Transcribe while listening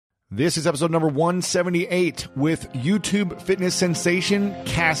This is episode number 178 with YouTube fitness sensation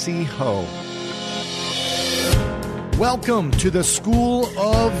Cassey Ho. Welcome to the School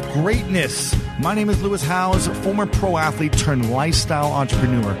of Greatness. My name is Lewis Howes, former pro athlete turned lifestyle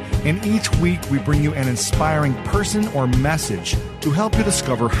entrepreneur. And each week we bring you an inspiring person or message to help you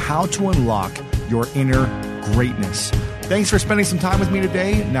discover how to unlock your inner greatness. Thanks for spending some time with me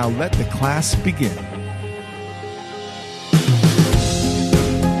today. Now let the class begin.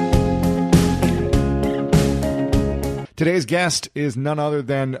 Today's guest is none other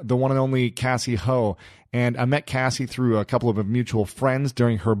than the one and only Cassey Ho. And I met Cassey through a couple of mutual friends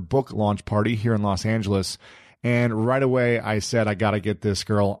during her book launch party here in Los Angeles. And right away, I said, I got to get this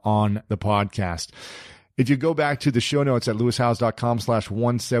girl on the podcast. If you go back to the show notes at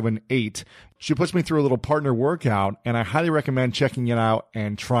lewishowes.com/178, she puts me through a little partner workout, and I highly recommend checking it out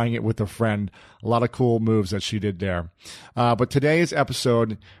and trying it with a friend. A lot of cool moves that she did there. But today's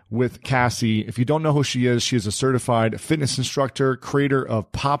episode with Cassey, if you don't know who she is a certified fitness instructor, creator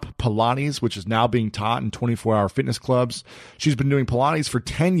of Pop Pilates, which is now being taught in 24-hour fitness clubs. She's been doing Pilates for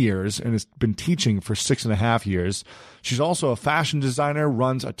 10 years and has been teaching for 6.5 years. She's also a fashion designer,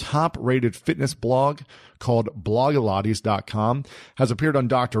 runs a top-rated fitness blog called blogalates.com, has appeared on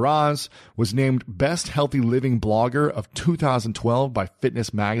Dr. Oz, was named Best Healthy Living Blogger of 2012 by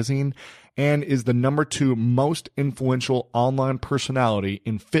Fitness Magazine, and is the number 2 most influential online personality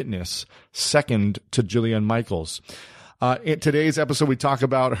in fitness, second to Jillian Michaels. In today's episode, we talk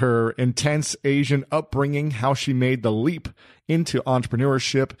about her intense Asian upbringing, how she made the leap into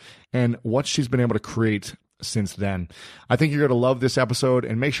entrepreneurship, and what she's been able to create since then. I think you're going to love this episode,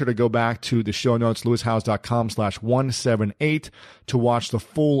 and make sure to go back to the show notes, lewishowes.com/178, to watch the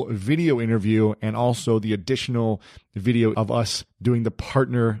full video interview and also the additional video of us doing the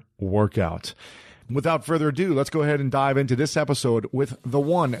partner workout. Without further ado, let's go ahead and dive into this episode with the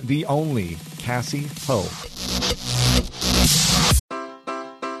one, the only, Cassey Ho.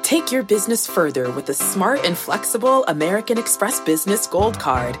 Take your business further with the smart and flexible American Express Business Gold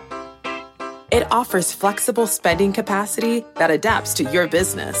Card. It offers flexible spending capacity that adapts to your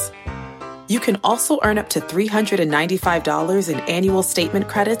business. You can also earn up to $395 in annual statement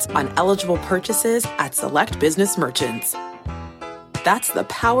credits on eligible purchases at select business merchants. That's the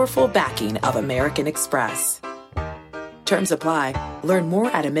powerful backing of American Express. Terms apply. Learn more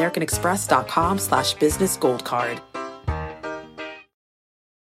at americanexpress.com/business gold card.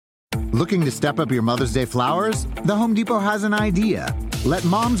 Looking to step up your Mother's Day flowers? The Home Depot has an idea. Let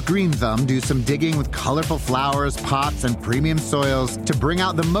Mom's Green Thumb do some digging with colorful flowers, pots, and premium soils to bring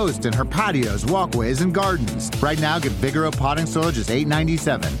out the most in her patios, walkways, and gardens. Right now, get Vigoro potting soil just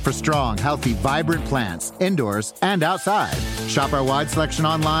 $8.97 for strong, healthy, vibrant plants, indoors and outside. Shop our wide selection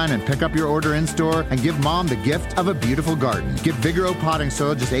online and pick up your order in-store and give Mom the gift of a beautiful garden. Get Vigoro potting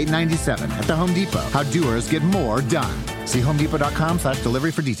soil just $8.97 at the Home Depot. How doers get more done. See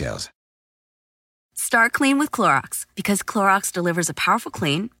homedepot.com/delivery for details. Start clean with Clorox, because Clorox delivers a powerful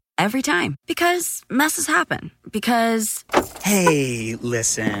clean every time. Because messes happen. Because... Hey,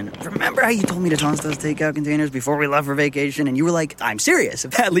 listen. Remember how you told me to toss those takeout containers before we left for vacation? And you were like, I'm serious.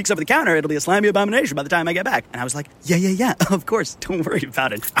 If that leaks over the counter, it'll be a slimy abomination by the time I get back. And I was like, yeah, of course. Don't worry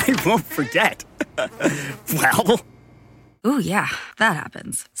about it. I won't forget. Well... Ooh, yeah, that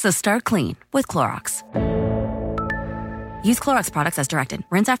happens. So start clean with Clorox. Use Clorox products as directed.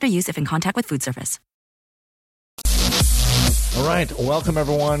 Rinse after use if in contact with food surface. All right. Welcome,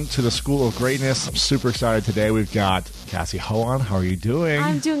 everyone, to the School of Greatness. I'm super excited today. We've got Cassey Ho on. How are you doing?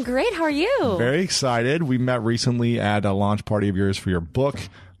 I'm doing great. How are you? Very excited. We met recently at a launch party of yours for your book.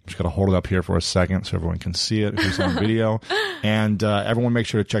 I'm just going to hold it up here for a second so everyone can see it who's on video. And everyone make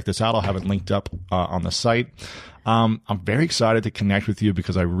sure to check this out. I'll have it linked up on the site. I'm very excited to connect with you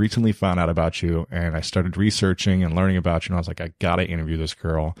because I recently found out about you and I started researching and learning about you. And I was like, I got to interview this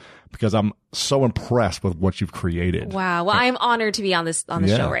girl because I'm so impressed with what you've created. Wow. Well, I'm honored to be on this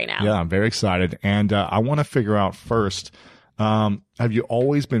show right now. Yeah, I'm very excited. And I want to figure out first, have you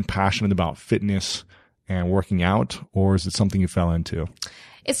always been passionate about fitness and working out, or is it something you fell into?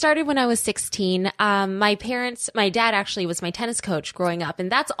 It started when I was 16. My dad actually was my tennis coach growing up,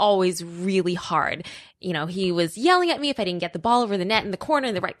 and that's always really hard. You know, he was yelling at me if I didn't get the ball over the net in the corner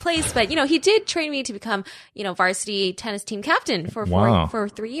in the right place. But, you know, he did train me to become, varsity tennis team captain for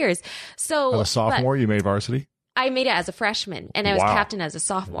 3 years. So as a sophomore, you made varsity? I made it as a freshman and I was Wow. captain as a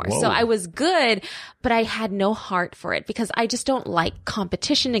sophomore. Whoa. So I was good, but I had no heart for it because I just don't like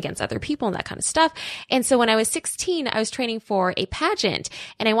competition against other people and that kind of stuff. And so when I was 16, I was training for a pageant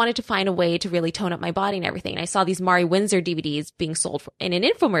and I wanted to find a way to really tone up my body and everything. And I saw these Mari Windsor DVDs being sold in an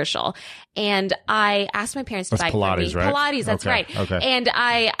infomercial. And I asked my parents to That's buy it Pilates, for me. right? Pilates, that's Okay, right. okay. And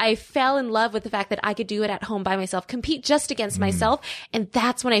I fell in love with the fact that I could do it at home by myself, compete just against myself. And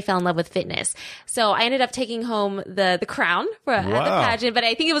that's when I fell in love with fitness. So I ended up taking home the crown at the pageant, but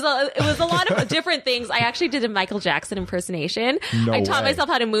I think it was a lot of different things. I actually did a Michael Jackson impersonation. No I taught way. myself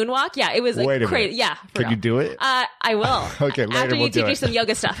how to moonwalk. Yeah, it was Wait a crazy. minute. Yeah. for Can you real. do it? I will. Okay, later after we'll you do teach me it. some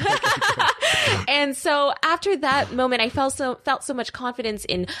yoga stuff. And so after that moment, I felt so much confidence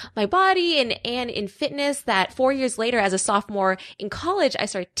in my body and in fitness that 4 years later, as a sophomore in college, I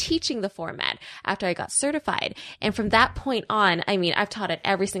started teaching the format after I got certified. And from that point on, I mean, I've taught at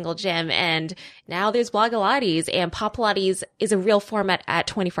every single gym, and now there's Blogilates, and Pop Pilates is a real format at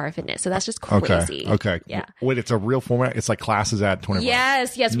 24 Hour Fitness. So that's just crazy. Okay. Yeah. Wait, it's a real format? It's like classes at 24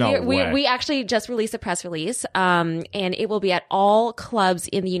 Yes. No we way. we actually just released a press release, and it will be at all clubs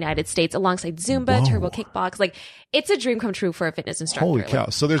in the United States alongside Zumba, Turbo Kickbox. Like, it's a dream come true for a fitness instructor. Holy cow.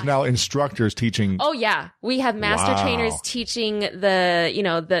 Like, So there's now instructors teaching. oh yeah, we have master Wow. trainers teaching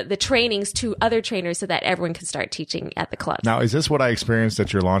the trainings to other trainers so that everyone can start teaching at the clubs. Now, is this what I experienced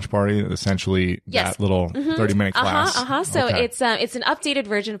at your launch party? Essentially, Yes. that little 30-minute class? So Okay. it's an updated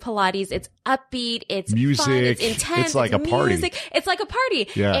version of Pilates. It's upbeat. It's Music. fun, it's intense. It's like a party. Music. It's like a party.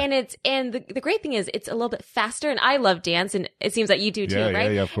 Yeah. And the great thing is it's a little bit faster. And I love dance, and it seems that you do too, Yeah,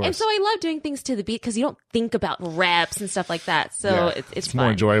 right? yeah, of course. And so I love doing things to the beat because you don't think about reps and stuff like that. So Yeah. it's more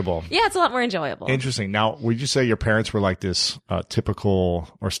fun. enjoyable. Yeah, it's a lot more enjoyable. Interesting. Now, would you say your parents were like this typical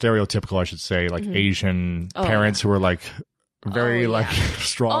or stereotypical, I should say, like Asian parents who were like very Mm-hmm. Oh, yeah. like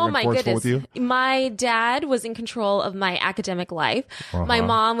strong Oh and my forceful goodness. with you? My dad was in control of my academic life. My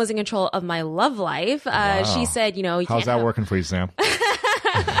mom was in control of my love life. She said, you How's can't that have- working for you, Sam?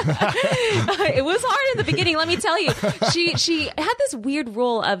 It was hard in the beginning, let me tell you. She had this weird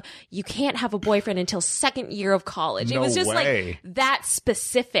rule of you can't have a boyfriend until second year of college. It No was just way. like that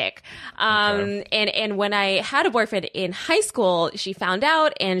specific. And when I had a boyfriend in high school, she found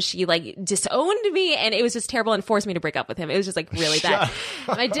out and she like disowned me, and it was just terrible and forced me to break up with him. It was just like really bad.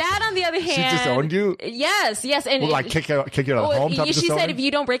 My dad, on the other hand, disowned you? Yes, and Well, like kick you out of home? type of she said disorder? if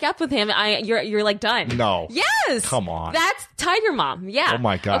you don't break up with him, you're like done. No. Yes. Come on. That's Tiger Mom. Yeah. Oh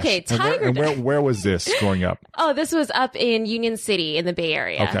my gosh. Okay, And Tiger. where was this growing up? Oh, this was up in Union City in the Bay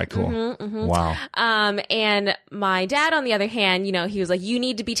Area. Okay, cool. Mm-hmm, Wow. And my dad, on the other hand, he was like, you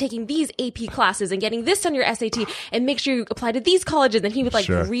need to be taking these AP classes and getting this on your SAT and make sure you apply to these colleges. And he would like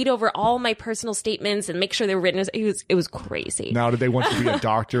Sure. read over all my personal statements and make sure they were written. It was crazy. Now, did they want you to be a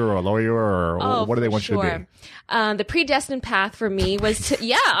doctor or a lawyer, or what do they want you to be? The predestined path for me was to,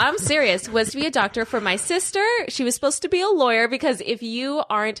 yeah, I'm serious, was to be a doctor. For my sister, she was supposed to be a lawyer, because if you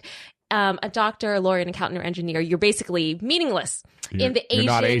aren't a doctor, a lawyer, an accountant, or engineer, you're basically meaningless in the You're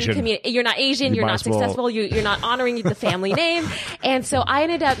not Asian. community. You're not Asian. You're might not as well- successful. You're not honoring the family name. And so I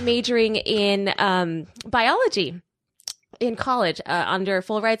ended up majoring in biology in college under a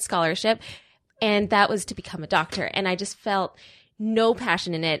full ride scholarship. And that was to become a doctor. And I just felt no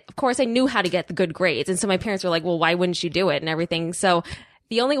passion in it. Of course, I knew how to get the good grades. And so my parents were like, well, why wouldn't you do it and everything? So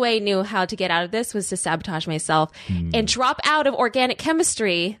the only way I knew how to get out of this was to sabotage myself and drop out of organic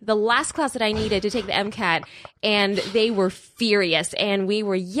chemistry, the last class that I needed to take the MCAT. And they were furious, and we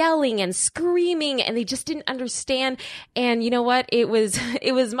were yelling and screaming, and they just didn't understand. And you know what? It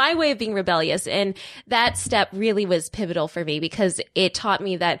was my way of being rebellious. And that step really was pivotal for me, because it taught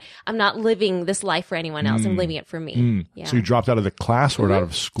me that I'm not living this life for anyone else. I'm living it for me. Yeah. So you dropped out of the class or out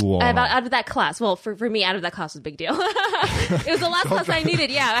of school? Out of that class. Well, for me, out of that class was a big deal. It was the last class I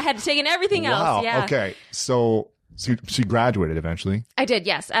needed. Yeah, I had to take in everything Wow. else. Yeah. Okay. So you graduated eventually. I did,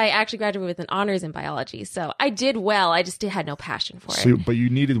 yes. I actually graduated with an honors in biology. So I did well. I just had no passion for it. So, but you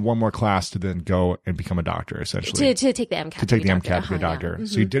needed one more class to then go and become a doctor, essentially. To take the MCAT. To take be the a MCAT to be a doctor. doctor.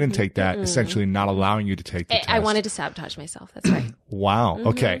 So you didn't take that, essentially not allowing you to take the test. I wanted to sabotage myself. That's right. Wow.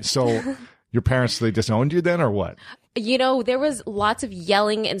 Okay. So your parents, they disowned you then, or what? There was lots of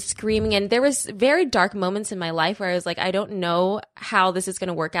yelling and screaming, and there was very dark moments in my life where I was like, I don't know how this is going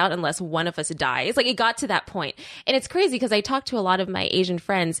to work out unless one of us dies. Like, it got to that point. And it's crazy because I talked to a lot of my Asian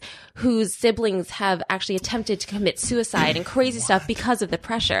friends whose siblings have actually attempted to commit suicide and crazy stuff because of the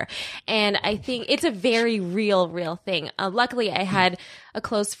pressure. And I think it's a very real thing. Luckily, I had a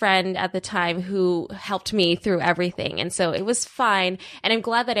close friend at the time who helped me through everything. And so it was fine. And I'm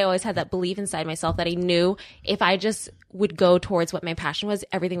glad that I always had that belief inside myself that I knew if I just focus would go towards what my passion was,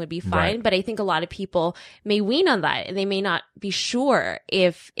 everything would be fine. Right. But I think a lot of people may wean on that and they may not be sure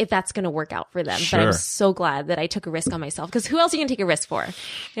if that's going to work out for them. Sure. But I'm so glad that I took a risk on myself, because who else are you going to take a risk for? You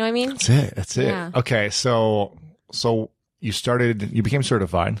know what I mean? That's it. Yeah. Okay. So you became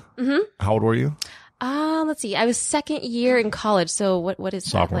certified. Mm-hmm. How old were you? Let's see. I was second year in college. So what is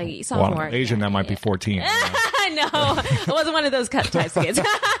Sophomore. that? Like sophomore. Well, Asian, that might be 14. No, it wasn't one of those cut types of kids.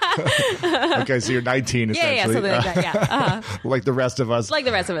 Okay, so you're 19 essentially. Yeah, something like that. Yeah, like the rest of us. Like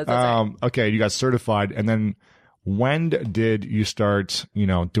the rest of us. That's right. Okay, you got certified, and then when did you start,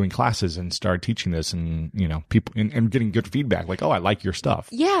 doing classes and start teaching this, and people and getting good feedback? Like, oh, I like your stuff.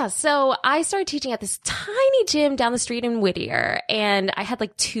 Yeah, so I started teaching at this tiny gym down the street in Whittier, and I had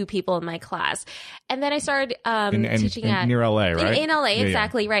like 2 people in my class. And then I started teaching at near LA, right? In LA,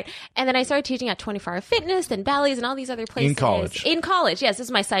 exactly, right. And then I started teaching at 24 Hour Fitness and Bally's and all these other places. In college, yes, this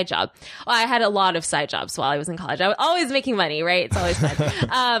is my side job. Well, I had a lot of side jobs while I was in college. I was always making money, right? It's always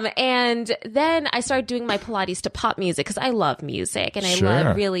fun. And then I started doing my Pilates to pop music, because I love music and I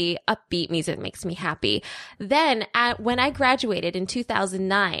love really upbeat music that makes me happy. Then when I graduated in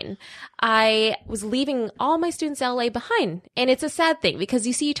 2009, I was leaving all my students in LA behind. And it's a sad thing, because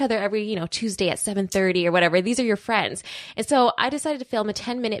you see each other every, Tuesday at 7:30 or whatever. These are your friends. And so I decided to film a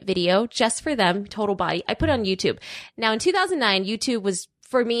 10-minute video just for them, total body. I put it on YouTube. Now in 2009, YouTube was,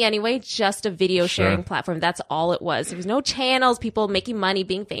 for me anyway, just a video sharing platform. That's all it was. There was no channels, people making money,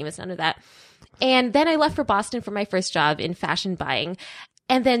 being famous, none of that. And then I left for Boston for my first job in fashion buying.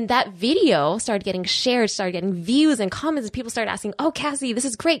 And then that video started getting shared, started getting views and comments, and people started asking, oh, Cassey, this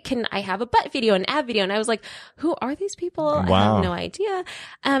is great. Can I have a butt video, an ab video? And I was like, who are these people? Wow. I have no idea.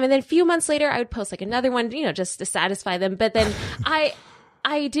 And then a few months later, I would post like another one, just to satisfy them. But then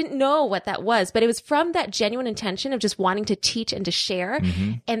I didn't know what that was, but it was from that genuine intention of just wanting to teach and to share.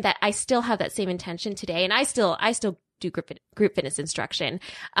 Mm-hmm. And that I still have that same intention today. And I still do group fitness instruction.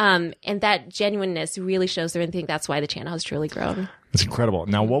 And that genuineness really shows through, and I think that's why the channel has truly grown. It's incredible.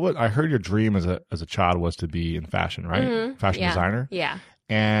 Now, I heard your dream as a child was to be in fashion, right? Mm-hmm. Fashion designer. Yeah.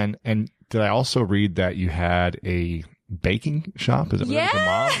 And did I also read that you had a baking shop? Is it yes, your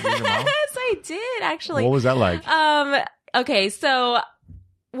mom? Yes, I did actually. What was that like? Okay, so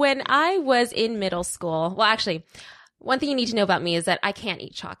when I was in middle school, well, actually, one thing you need to know about me is that I can't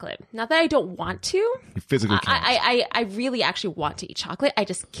eat chocolate. Not that I don't want to. You physically can't. I really actually want to eat chocolate. I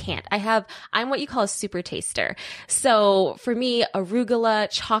just can't. I'm what you call a super taster. So for me, arugula,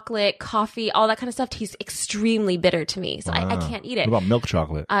 chocolate, coffee, all that kind of stuff tastes extremely bitter to me. So I can't eat it. What about milk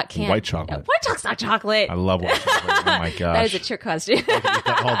chocolate? Can't. White chocolate? No, white chocolate's not chocolate. I love white chocolate. Oh my gosh. That is a trick question. I can eat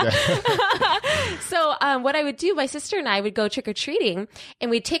that all day. So what I would do, my sister and I would go trick-or-treating,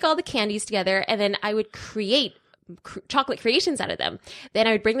 and we'd take all the candies together, and then I would create chocolate creations out of them. Then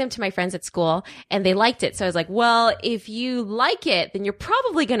I would bring them to my friends at school, and they liked it. So I was like, well, if you like it, then you're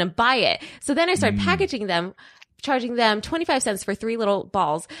probably going to buy it. So then I started packaging them, charging them 25 cents for 3 little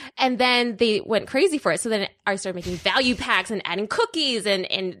balls. And then they went crazy for it. So then I started making value packs and adding cookies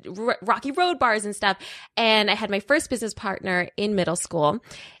and Rocky Road bars and stuff. And I had my first business partner in middle school.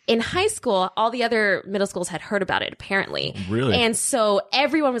 In high school, all the other middle schools had heard about it, apparently. Really? And so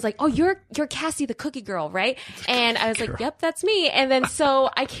everyone was like, oh, you're Cassey the cookie girl, right? And I was like, yep, that's me. And then so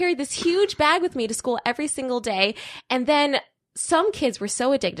I carried this huge bag with me to school every single day. And then some kids were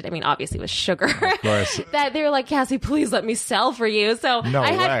so addicted, I mean, obviously with sugar, that they were like, Cassey, please let me sell for you. So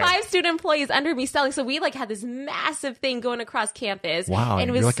I had 5 student employees under me selling. So we had this massive thing going across campus. Wow. And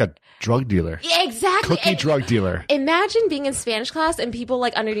it was, you're like a drug dealer. Yeah, exactly. Cookie drug dealer. Imagine being in Spanish class and people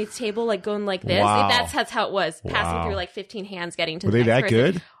underneath the table, going like this. Wow. That's how it was. Passing through 15 hands, getting to the next person. Were they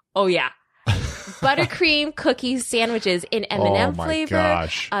that good? Oh, yeah. Buttercream cookies, sandwiches in M&M flavor,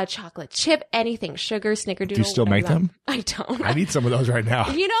 chocolate chip, anything, sugar, snickerdoodle. Do you still make them? I don't. I need some of those right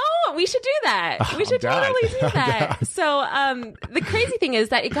now. We should do that. We should totally do that. So the crazy thing is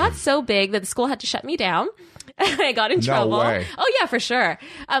that it got so big that the school had to shut me down. I got in trouble. No way. Oh yeah, for sure.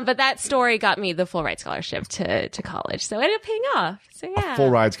 But that story got me the full ride scholarship to college. So it ended up paying off. So yeah. A full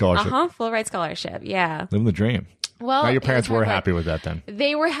ride scholarship. Full ride scholarship. Yeah. Living the dream. Well, now your parents were happy with that then.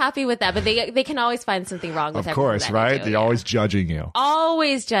 They were happy with that, but they can always find something wrong with everything. Of course, right? They're always judging you.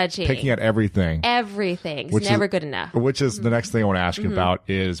 Always judging. Picking at everything. Everything. It's never good enough. Which is the next thing I want to ask you about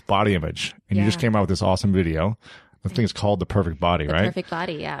is body image. And you just came out with this awesome video. The thing is called The Perfect Body, right? Perfect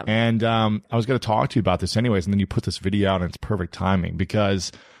Body, yeah. And I was going to talk to you about this anyways, and then you put this video out and it's perfect timing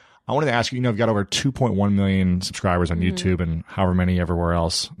because I wanted to ask you, you've got over 2.1 million subscribers on YouTube and however many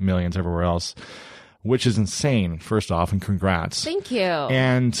millions everywhere else. Which is insane, first off, and congrats. Thank you.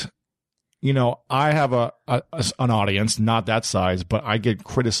 And I have an audience, not that size, but I get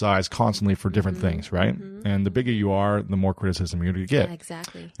criticized constantly for different things, right? And the bigger you are, the more criticism you're going to get. Yeah,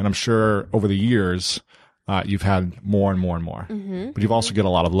 exactly. And I'm sure over the years, you've had more and more and more, but you've also get a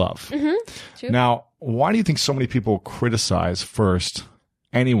lot of love. True. Now, why do you think so many people criticize first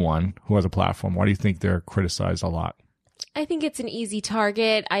anyone who has a platform? Why do you think they're criticized a lot? I think it's an easy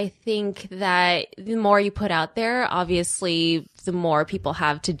target. I think that the more you put out there, obviously, the more people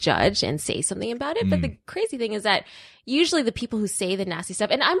have to judge and say something about it. But the crazy thing is that usually the people who say the nasty stuff,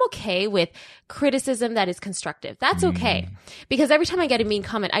 and I'm okay with criticism that is constructive. That's okay. Because every time I get a mean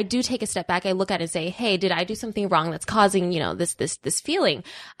comment, I do take a step back. I look at it and say, hey, did I do something wrong that's causing, this feeling?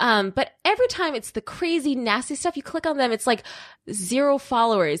 But every time it's the crazy, nasty stuff, you click on them, it's like 0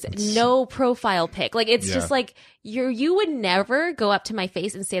 followers, no profile pic. Like, it's just like, you would never go up to my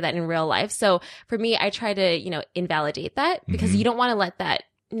face and say that in real life. So for me, I try to, invalidate that because you don't want to let that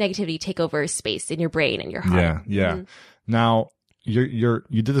negativity take over space in your brain and your heart. Yeah. Now, you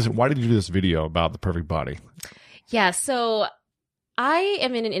did this. Why did you do this video about the perfect body? Yeah. So I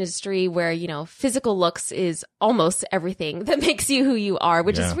am in an industry where, physical looks is almost everything that makes you who you are,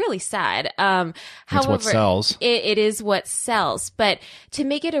 which is really sad. However, it's what sells. It is what sells. But to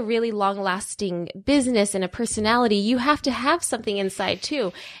make it a really long-lasting business and a personality, you have to have something inside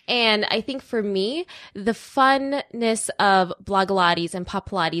too. And I think for me, the funness of Blogilates and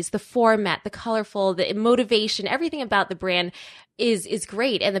Populates, the format, the colorful, the motivation, everything about the brand is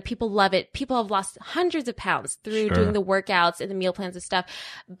great, and the people love it. People have lost hundreds of pounds through doing the workouts and the meal plans and stuff.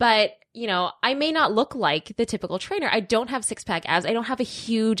 But, I may not look like the typical trainer. I don't have 6-pack abs. I don't have a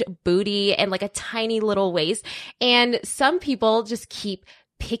huge booty and like a tiny little waist. And some people just keep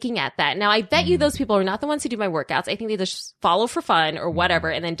picking at that. Now, I bet you those people are not the ones who do my workouts. I think they just follow for fun or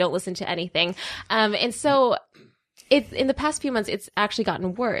whatever and then don't listen to anything. And so in the past few months, it's actually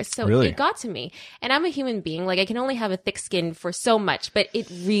gotten worse. So it got to me. And I'm a human being. Like, I can only have a thick skin for so much, but it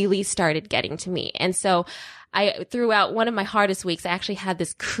really started getting to me. And so throughout one of my hardest weeks, I actually had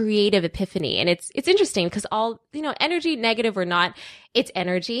this creative epiphany. And it's interesting because energy, negative or not, it's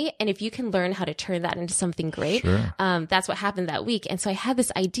energy. And if you can learn how to turn that into something great, that's what happened that week. And so I had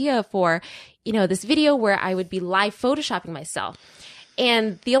this idea for, this video where I would be live photoshopping myself.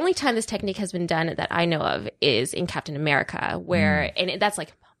 And the only time this technique has been done that I know of is in Captain America, where, and that's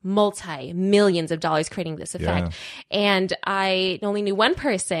like multi-millions of dollars creating this effect. And I only knew one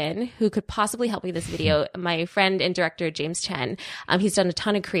person who could possibly help me with this video, my friend and director, James Chen. He's done a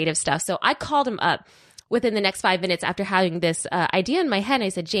ton of creative stuff. So I called him up within the next 5 minutes after having this idea in my head. And I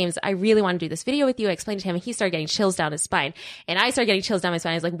said, James, I really want to do this video with you. I explained to him, and he started getting chills down his spine. And I started getting chills down my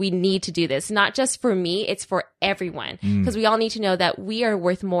spine. I was like, we need to do this. Not just for me, it's for everyone. Because we all need to know that we are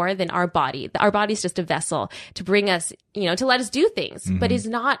worth more than our body. Our body's just a vessel to bring us, to let us do things, but is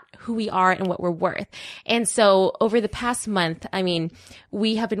not who we are and what we're worth. And so over the past month,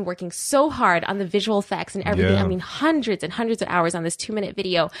 we have been working so hard on the visual effects and everything. Hundreds and hundreds of hours on this 2-minute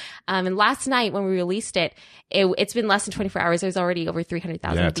video. And last night when we released it, it's been less than 24 hours. There's already over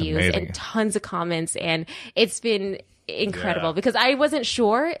 300,000 views amazing. And tons of comments. And it's been incredible because I wasn't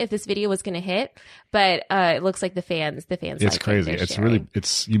sure if this video was going to hit, but it looks like the fans. It's crazy.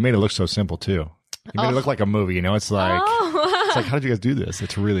 You made it look so simple too. You made it look like a movie, it's like, it's like, how did you guys do this?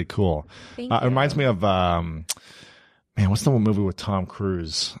 It's really cool. Thank you. It reminds me of, what's the one movie with Tom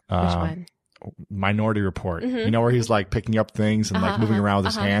Cruise? Which one? Minority Report, where he's like picking up things and like moving around with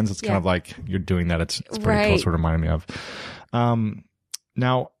his hands. It's kind of like you're doing that. It's pretty close. What it reminded me of.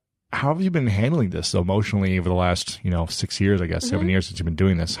 Now, how have you been handling this emotionally over the last 6 years? I guess 7 years since you've been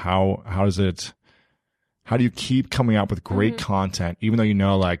doing this. How do you keep coming up with great content, even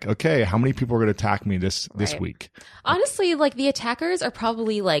though like, okay, how many people are going to attack me this week? Honestly, like the attackers are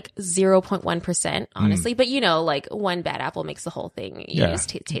probably like 0.1%, honestly. But like one bad apple makes the whole thing. You just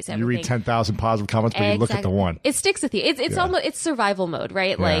taste everything. You read 10,000 positive comments, but you look at the one. It sticks with you. It's almost, it's survival mode,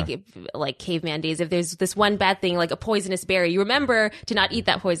 right? Yeah. Like caveman days. If there's this one bad thing, like a poisonous berry, you remember to not eat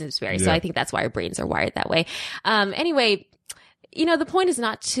that poisonous berry. Yeah. So I think that's why our brains are wired that way. Anyway, the point is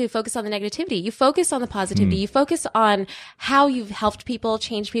not to focus on the negativity. You focus on the positivity. You focus on how you've helped people,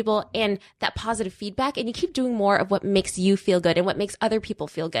 changed people, and that positive feedback. And you keep doing more of what makes you feel good and what makes other people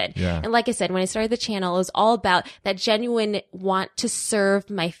feel good. Yeah. And like I said, when I started the channel, it was all about that genuine want to serve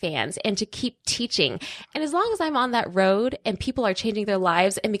my fans and to keep teaching. And as long as I'm on that road and people are changing their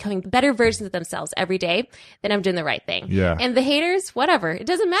lives and becoming better versions of themselves every day, then I'm doing the right thing. Yeah. And the haters, whatever. It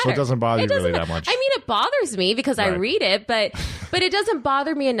doesn't matter. So it doesn't bother you really that much. It bothers me because I read it, but it doesn't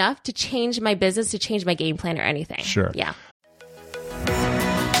bother me enough to change my business, to change my game plan or anything. Sure. Yeah.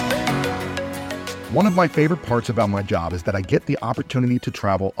 One of my favorite parts about my job is that I get the opportunity to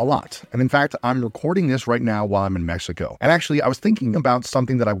travel a lot. And in fact, I'm recording this right now while I'm in Mexico. And actually, I was thinking about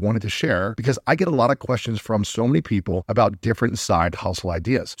something that I wanted to share because I get a lot of questions from so many people about different side hustle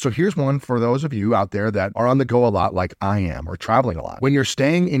ideas. So here's one for those of you out there that are on the go a lot like I am or traveling a lot. When you're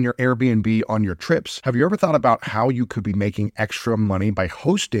staying in your Airbnb on your trips, have you ever thought about how you could be making extra money by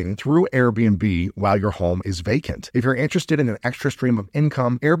hosting through Airbnb while your home is vacant? If you're interested in an extra stream of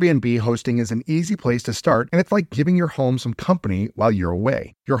income, Airbnb hosting is an easy place to start, and it's like giving your home some company while you're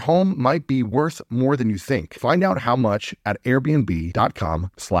away. Your home might be worth more than you think. Find out how much at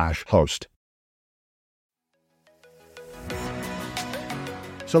airbnb.com/host.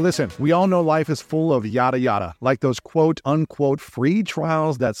 So listen, we all know life is full of yada yada, like those quote unquote free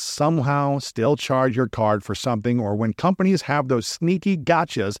trials that somehow still charge your card for something, or when companies have those sneaky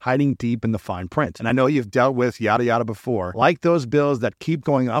gotchas hiding deep in the fine print. And I know you've dealt with yada yada before, like those bills that keep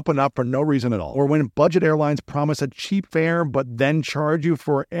going up and up for no reason at all, or when budget airlines promise a cheap fare but then charge you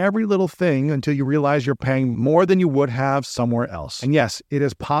for every little thing until you realize you're paying more than you would have somewhere else. And yes, it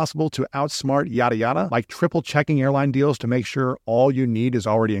is possible to outsmart yada yada, like triple checking airline deals to make sure all you need is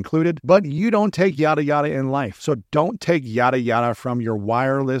already included, but you don't take yada yada in life. So don't take yada yada from your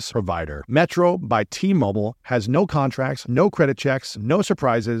wireless provider. Metro by T-Mobile has no contracts, no credit checks, no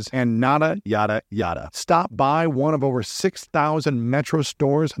surprises, and nada yada yada. Stop by one of over 6,000 Metro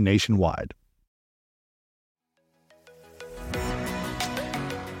stores nationwide.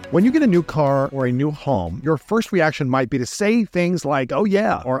 When you get a new car or a new home, your first reaction might be to say things like, oh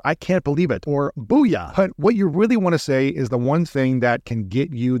yeah, or I can't believe it, or booyah. But what you really want to say is the one thing that can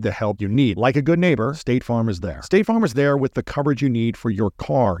get you the help you need. Like a good neighbor, State Farm is there. State Farm is there with the coverage you need for your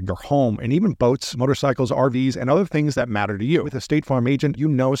car, your home, and even boats, motorcycles, RVs, and other things that matter to you. With a State Farm agent, you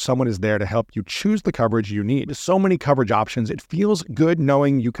know someone is there to help you choose the coverage you need. With so many coverage options, it feels good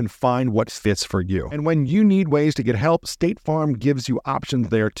knowing you can find what fits for you. And when you need ways to get help, State Farm gives you options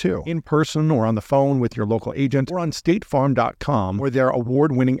there too. In person or on the phone with your local agent or on statefarm.com, where their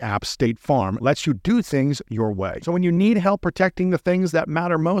award-winning app State Farm lets you do things your way. So when you need help protecting the things that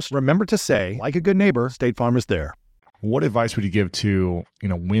matter most, remember to say, like a good neighbor, State Farm is there. What advice would you give to,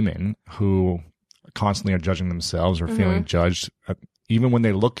 women who constantly are judging themselves or feeling judged, even when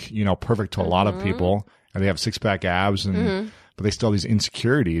they look, perfect to a lot of people and they have six-pack abs and but they still have these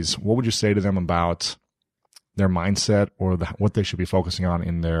insecurities? What would you say to them about their mindset or what they should be focusing on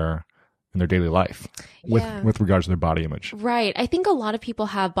in their daily life with regards to their body image? Right. I think a lot of people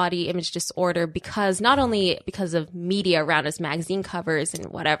have body image disorder because not only because of media around us, magazine covers and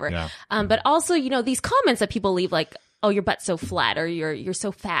whatever, but also, these comments that people leave like, oh, your butt's so flat or you're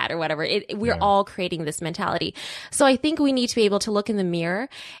so fat or whatever. We're all creating this mentality. So I think we need to be able to look in the mirror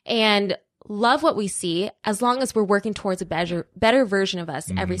and love what we see as long as we're working towards a better version of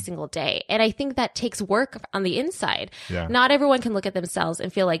us every single day. And I think that takes work on the inside. Yeah. Not everyone can look at themselves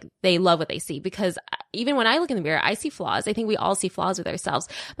and feel like they love what they see, because even when I look in the mirror, I see flaws. I think we all see flaws with ourselves.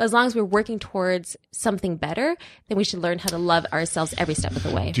 But as long as we're working towards something better, then we should learn how to love ourselves every step of the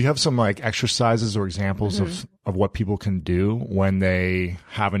way. Do you have some exercises or examples of what people can do when they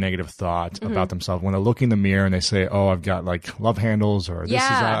have a negative thought about themselves, when they look in the mirror and they say, oh, I've got love handles, or this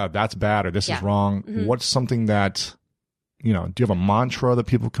is that's bad, or this is wrong? What's something that, do you have a mantra that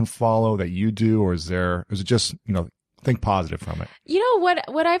people can follow that you do, or is it just, think positive from it?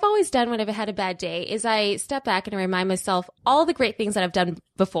 What I've always done when I've had a bad day is I step back and I remind myself all the great things that I've done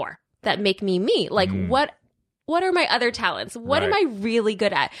before that make me me. Like what are my other talents? What am I really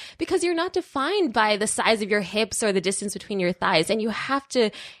good at? Because you're not defined by the size of your hips or the distance between your thighs. And you have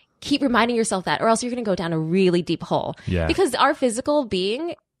to keep reminding yourself that, or else you're going to go down a really deep hole. Yeah. Because our physical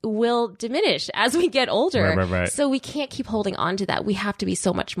being will diminish as we get older. Right. So we can't keep holding on to that. We have to be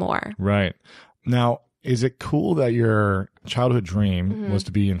so much more. Right. Now, is it cool that your childhood dream was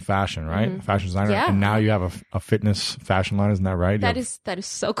to be in fashion, right? Fashion designer. Yeah. And now you have a fitness fashion line, isn't that right? That is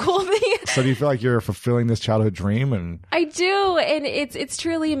so cool. So do you feel like you're fulfilling this childhood dream? And I do. And it's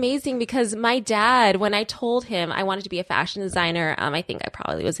truly amazing because my dad, when I told him I wanted to be a fashion designer, I think I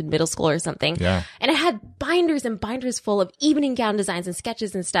probably was in middle school or something. Yeah. And I had binders and binders full of evening gown designs and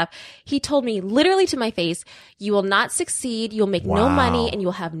sketches and stuff. He told me literally to my face, you will not succeed. You'll make no money and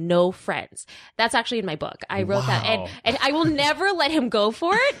you'll have no friends. That's actually in my book. I wrote that. And I I will never let him go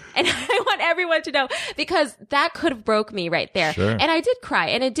for it. And I want everyone to know, because that could have broke me right there. Sure. And I did cry,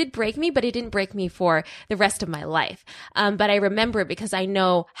 and it did break me, but it didn't break me for the rest of my life. But I remember it because I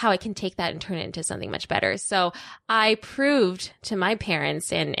know how I can take that and turn it into something much better. So I proved to my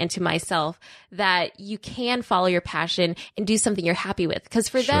parents and to myself that you can follow your passion and do something you're happy with. Because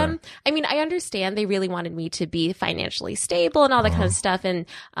for them, I mean, I understand they really wanted me to be financially stable and all that kind of stuff. And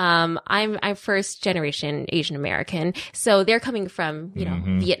I'm first generation Asian American, so they're coming from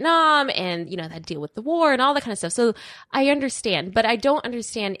Vietnam and that deal with the war and all that kind of stuff. So I understand, but I don't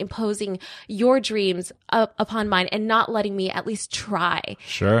understand imposing your dreams upon mine and not letting me at least try.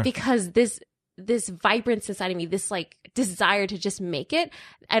 Sure. Because this vibrance inside of me, this like desire to just make it,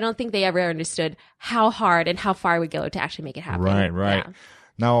 I don't think they ever understood how hard and how far we go to actually make it happen. Right. Yeah.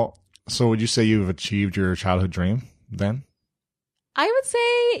 Now, so would you say you've achieved your childhood dream then? I would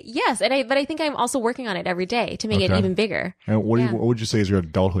say yes, but I think I'm also working on it every day to make it even bigger. And what would you say is your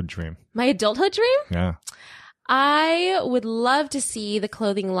adulthood dream? My adulthood dream? Yeah. I would love to see the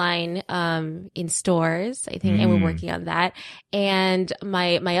clothing line in stores, I think, and we're working on that. And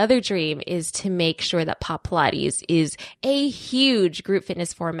my other dream is to make sure that Pop Pilates is a huge group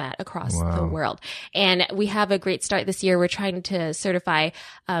fitness format across the world. And we have a great start this year. We're trying to certify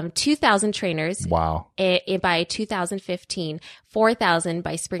 2,000 trainers. Wow. By 2015, 4,000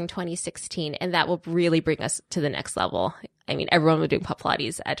 by spring 2016. And that will really bring us to the next level. I mean, everyone was doing Pop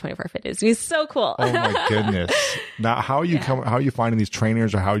Pilates at 24 Fitness. It was so cool. Oh my goodness. Now, how are you how are you finding these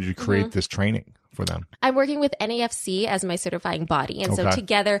trainers, or how did you create this training for them? I'm working with NAFC as my certifying body. And so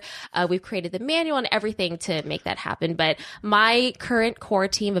together, we've created the manual and everything to make that happen. But my current core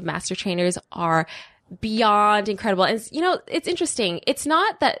team of master trainers are beyond incredible. And, it's interesting. It's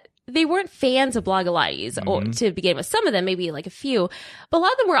not that they weren't fans of Blogilates or to begin with. Some of them, maybe like a few, but a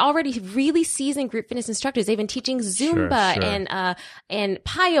lot of them were already really seasoned group fitness instructors. They've been teaching Zumba and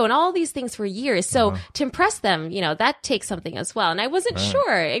Pyo and all these things for years. So to impress them, that takes something as well. And I wasn't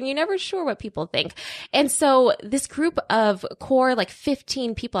sure, and you're never sure what people think. And so this group of core, like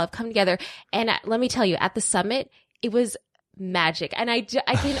 15 people have come together. And let me tell you, at the summit, it was magic. And I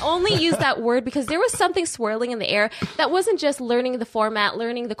can only use that word because there was something swirling in the air that wasn't just learning the format,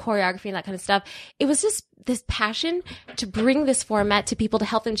 learning the choreography and that kind of stuff. It was just this passion to bring this format to people, to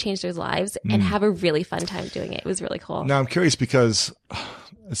help them change their lives and have a really fun time doing it. It was really cool. Now I'm curious because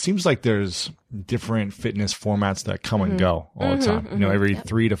it seems like there's different fitness formats that come and go all the time. Every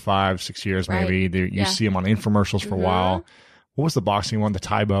 3 to 5, 6 years, maybe you see them on infomercials for a while. What was the boxing one? The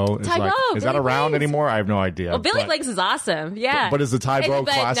Taibo? Is that around anymore? I have no idea. Well, Billy Blanks is awesome. Yeah. But is the Taibo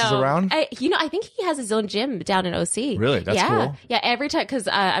classes around? I think he has his own gym down in OC. Really? That's cool. Yeah. Every time, because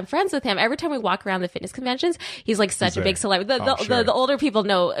I'm friends with him. Every time we walk around the fitness conventions, he's like such a big celebrity. The older people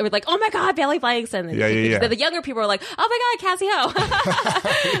know, we're like, oh my God, Billy Blanks. And the younger people are like, oh my God, Cassey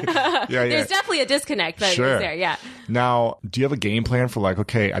Ho. There's definitely a disconnect, but it's there. Yeah. Now, do you have a game plan for like,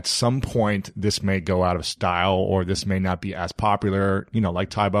 okay, at some point this may go out of style or this may not be as popular,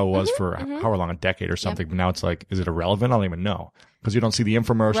 like Taibo was for however long, a decade or something. But now it's like, is it irrelevant? I don't even know because you don't see the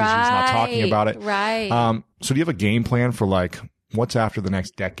infomercials. He's not talking about it. Right. So do you have a game plan for like, what's after the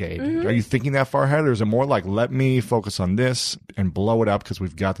next decade? Are you thinking that far ahead, or is it more like, let me focus on this and blow it up because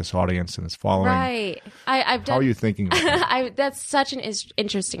we've got this audience and this following? Right. How are you thinking about that? That's such an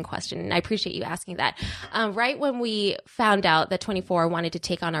interesting question, and I appreciate you asking that. Right when we found out that 24 wanted to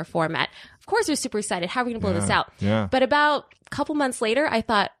take on our format, of course we're super excited. How are we going to blow this out? Yeah. But about a couple months later, I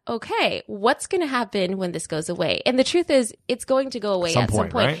thought, okay, what's going to happen when this goes away? And the truth is, it's going to go away at some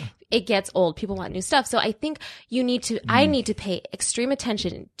point. Right? It gets old. People want new stuff. So I think I need to pay extreme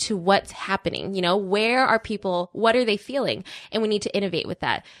attention to what's happening. Where are people? What are they feeling? And we need to innovate with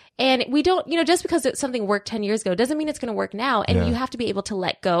that. And we don't, just because something worked 10 years ago doesn't mean it's going to work now. And you have to be able to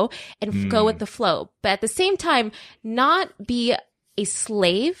let go and go with the flow. But at the same time, not be a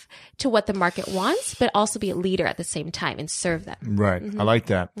slave to what the market wants, but also be a leader at the same time and serve them. Right. I like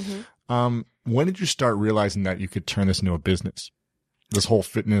that. When did you start realizing that you could turn this into a business? This whole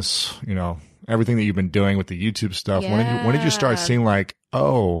fitness, everything that you've been doing with the YouTube stuff. Yeah. When did you start seeing like,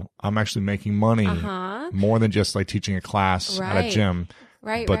 oh, I'm actually making money more than just like teaching a class at a gym?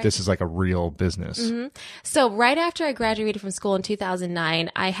 Right. But this is like a real business. So right after I graduated from school in 2009,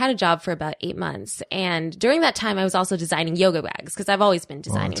 I had a job for about 8 months. And during that time, I was also designing yoga bags because I've always been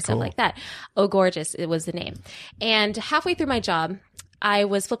designing stuff like that. Oh, Gorgeous, it was the name. And halfway through my job, I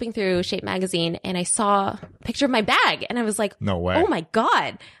was flipping through Shape magazine and I saw a picture of my bag and I was like, no way. Oh my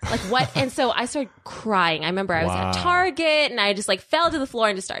God. Like what? And so I started crying. I remember I was at Target and I just like fell to the floor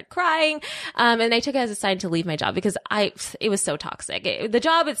and just started crying. And I took it as a sign to leave my job because it was so toxic. The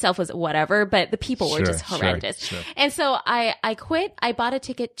job itself was whatever, but the people were just horrendous. Sure. And so I quit. I bought a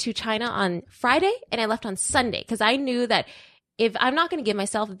ticket to China on Friday and I left on Sunday because I knew that if I'm not going to give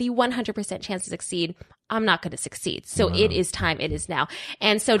myself the 100% chance to succeed, I'm not going to succeed. So it is time. It is now.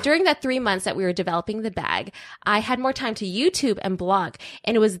 And so during that 3 months that we were developing the bag, I had more time to YouTube and blog.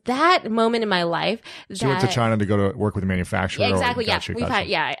 And it was that moment in my life that... So you went to China to go to work with a manufacturer? Yeah, exactly.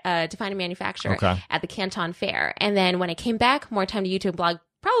 To find a manufacturer at the Canton Fair. And then when I came back, more time to YouTube, blog.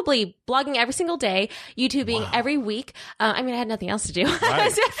 Probably blogging every single day, YouTubing every week. I mean, I had nothing else to do.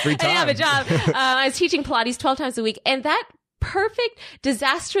 Right. Free time. I didn't have a job. I was teaching Pilates 12 times a week. And that perfect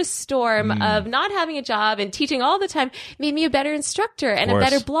disastrous storm of not having a job and teaching all the time made me a better instructor and a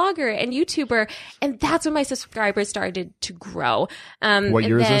better blogger and YouTuber. And that's when my subscribers started to grow. What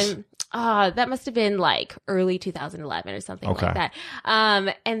year is this? That must have been like early 2011 or something like that.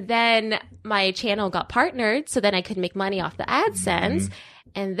 And then my channel got partnered, so then I could make money off the AdSense.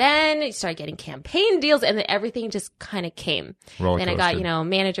 And then I started getting campaign deals, and then everything just kind of came. Then I got,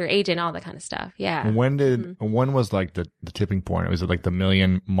 manager, agent, all that kind of stuff. Yeah. When was like the tipping point? Was it like the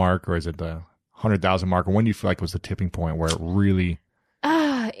million mark, or is it the 100,000 mark? Or when do you feel like was the tipping point where it really...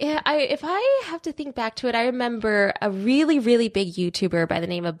 If I have to think back to it, I remember a really, really big YouTuber by the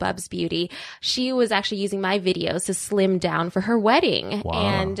name of Bubs Beauty. She was actually using my videos to slim down for her wedding. Wow.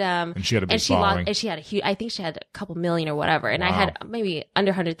 And she had a big following. And she had I think she had a couple million or whatever. And I had maybe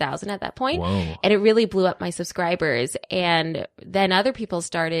under 100,000 at that point. Whoa. And it really blew up my subscribers. And then other people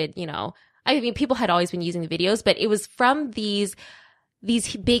started, I mean, people had always been using the videos, but it was from these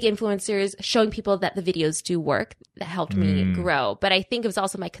big influencers showing people that the videos do work that helped me grow. But I think it was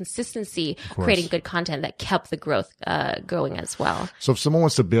also my consistency creating good content that kept the growth going as well. So if someone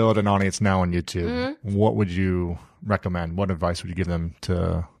wants to build an audience now on YouTube, what would you recommend? What advice would you give them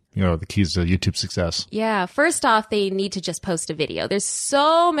to, the keys to YouTube success? Yeah. First off, they need to just post a video. There's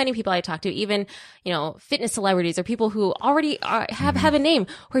so many people I talk to, even, fitness celebrities or people who already have a name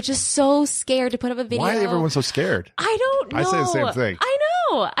who are just so scared to put up a video. Why is everyone so scared? I don't know. I say the same thing. I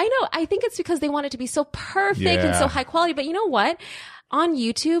know. I think it's because they want it to be so perfect and so high quality. But you know what? On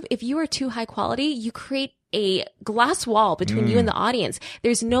YouTube, if you are too high quality, you create a glass wall between you and the audience.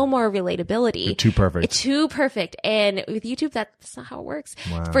 There's no more relatability. You're too perfect. It's too perfect. And with YouTube, that's not how it works.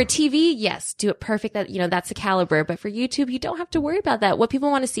 Wow. For TV, yes, do it perfect. That, that's the caliber. But for YouTube, you don't have to worry about that. What people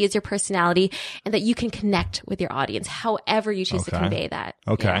want to see is your personality and that you can connect with your audience, however you choose to convey that.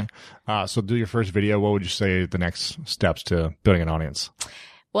 Okay. Yeah. So do your first video. What would you say the next steps to building an audience?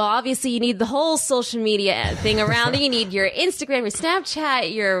 Well, obviously you need the whole social media thing around it. You need your Instagram, your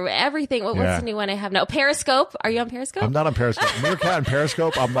Snapchat, your everything. What's the new one I have now? Periscope. Are you on Periscope? I'm not on Periscope. Meerkat and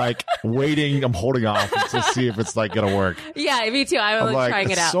Periscope, I'm like waiting. I'm holding off to see if it's like going to work. Yeah, me too. I'm like trying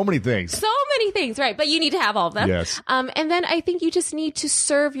it out. So many things. Right? But you need to have all of them. Yes. And then I think you just need to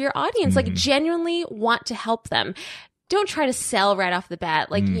serve your audience, like genuinely want to help them. Don't try to sell right off the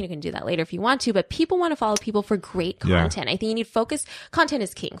bat. Like, you can do that later if you want to, but people want to follow people for great content. I think you need focus. Content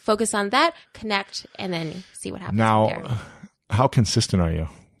is king. Focus on that, connect, and then see what happens. Now, how consistent are you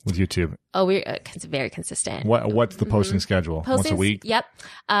with YouTube? Oh, we're very consistent. What's the posting schedule? Once a week? Yep.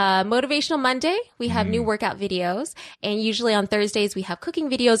 Motivational Monday, we have new workout videos. And usually on Thursdays, we have cooking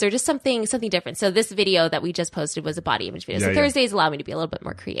videos or just something different. So this video that we just posted was a body image video. So Thursdays allow me to be a little bit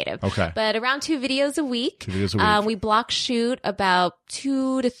more creative. Okay. But around 2 videos a week. We block shoot about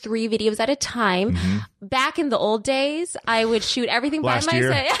 2 to 3 videos at a time. Back in the old days, I would shoot everything by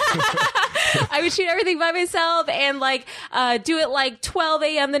myself. I would shoot everything by myself and do it like 12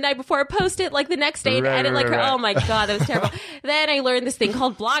 a.m. the night before I post it like the next day and edit oh my God, that was terrible. Then I learned this thing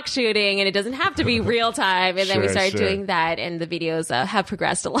called block shooting and it doesn't have to be real time. And then we started doing that and the videos have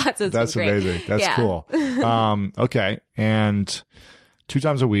progressed a lot. So that's amazing. That's cool. Okay. And 2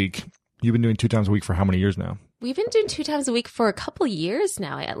 times a week. You've been doing 2 times a week for how many years now? We've been doing 2 times a week for a couple years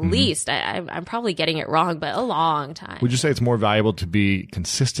now, at least. I'm probably getting it wrong, but a long time. Would you say it's more valuable to be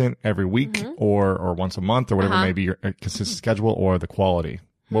consistent every week or once a month or whatever may be your consistent schedule, or the quality?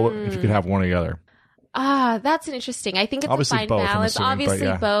 What if you could have one or the other? That's interesting. I think it's obviously a fine both, balance.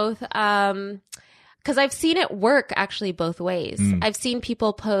 Obviously both. Because I've seen it work actually both ways. I've seen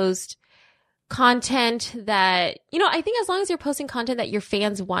people post content that, I think as long as you're posting content that your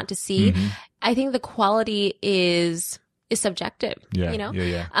fans want to see, I think the quality is is subjective, Yeah, you know?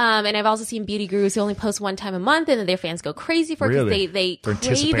 yeah. And I've also seen beauty gurus who only post one time a month and then their fans go crazy for it because Really? they They're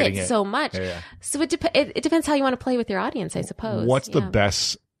crave anticipating it it. so much. Yeah. So it depends how you want to play with your audience, I suppose. What's the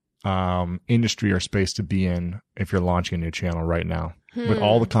best industry or space to be in if you're launching a new channel right now? With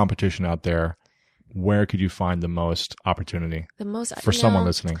all the competition out there, where could you find the most opportunity for someone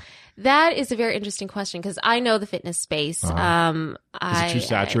listening? That is a very interesting question because I know the fitness space. Is it too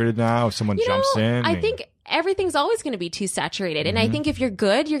saturated now? If someone jumps in? I think everything's always going to be too saturated. And I think if you're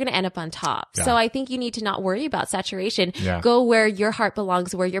good, you're going to end up on top. Yeah. So I think you need to not worry about saturation. Yeah. Go where your heart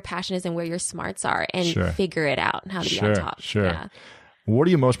belongs, where your passion is, and where your smarts are, and figure it out and how to be on top. Sure. Yeah. What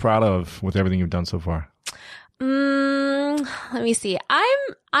are you most proud of with everything you've done so far? Let me see.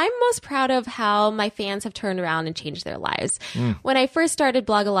 I'm most proud of how my fans have turned around and changed their lives. When I first started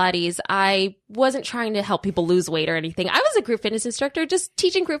Blogilates, I wasn't trying to help people lose weight or anything. I was a group fitness instructor, just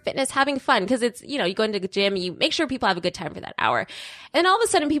teaching group fitness, having fun. Cause it's, you go into the gym, you make sure people have a good time for that hour. And all of a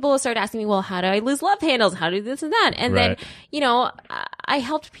sudden people will start asking me, well, how do I lose love handles? How do I do this and that? And then, I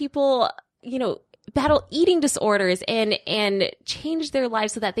helped people, battle eating disorders and change their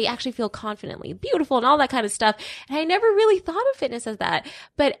lives so that they actually feel confidently beautiful and all that kind of stuff. And I never really thought of fitness as that.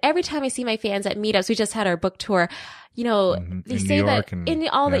 But every time I see my fans at meetups, we just had our book tour, they say that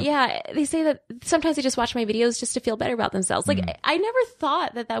they say that sometimes they just watch my videos just to feel better about themselves. Like I never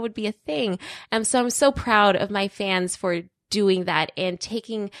thought that would be a thing. So I'm so proud of my fans for doing that and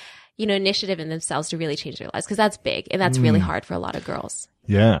taking, initiative in themselves to really change their lives. Cause that's big and that's really hard for a lot of girls.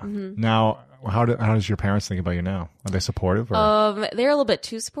 Yeah. Now, how does your parents think about you now? Are they supportive? Or? They're a little bit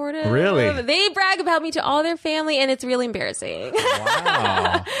too supportive. Really? They brag about me to all their family, and it's really embarrassing.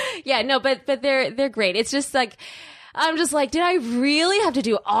 Wow. Yeah, no, but they're great. It's just like I'm just like, did I really have to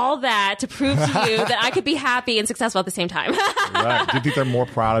do all that to prove to you that I could be happy and successful at the same time? Right. Do you think they're more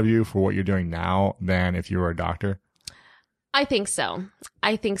proud of you for what you're doing now than if you were a doctor? I think so.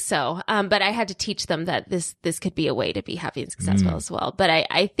 But I had to teach them that this could be a way to be happy and successful as well. But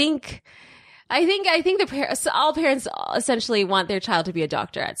I think all parents essentially want their child to be a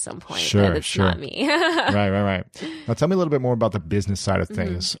doctor at some point. Sure, but it's not me. Right. Now tell me a little bit more about the business side of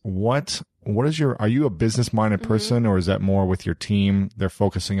things. What is are you a business minded person, or is that more with your team? They're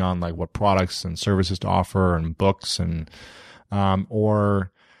focusing on like what products and services to offer and books and,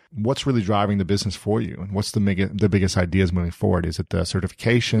 or what's really driving the business for you? And what's the biggest ideas moving forward? Is it the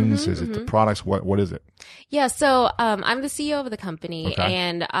certifications? Is it the products? What is it? Yeah. So, I'm the CEO of the company,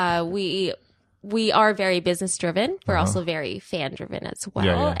 and, we are very business driven. We're also very fan driven as well.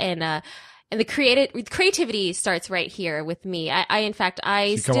 Yeah. And the creativity starts right here with me. I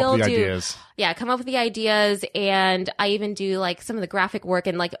still do. Ideas. Yeah, come up with the ideas, and I even do like some of the graphic work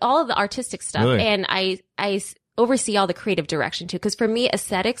and like all of the artistic stuff. Really? And I oversee all the creative direction too, because for me,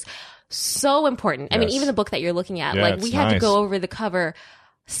 aesthetics so important. I mean, even the book that you're looking at, like we had to go over the cover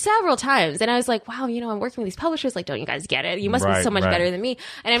several times, and I was like, wow, I'm working with these publishers, like, don't you guys get it? You must be so much better than me.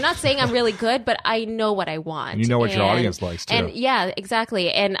 And I'm not saying I'm really good, but I know what I want. You know what your audience likes too. And yeah,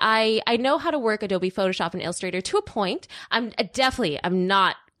 exactly. And I know how to work Adobe Photoshop and Illustrator to a point. I'm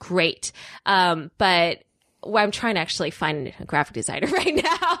not great. But I'm trying to actually find a graphic designer right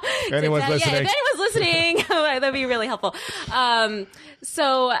now. If anyone's listening, that'd be really helpful.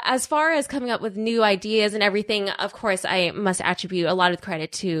 So as far as coming up with new ideas and everything, of course, I must attribute a lot of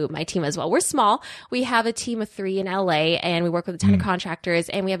credit to my team as well. We're small. We have a team of 3 in LA, and we work with a ton of contractors,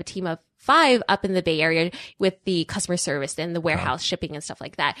 and we have a team of 5 up in the Bay Area with the customer service and the warehouse shipping and stuff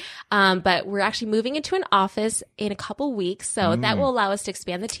like that. But we're actually moving into an office in a couple weeks, so that will allow us to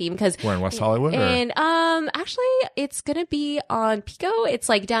expand the team. Because we're in West Hollywood, and actually, it's gonna be on Pico. It's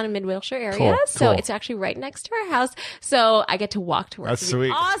like down in Mid-Wilshire area, so it's actually right next to our house. So I get to walk to work. That's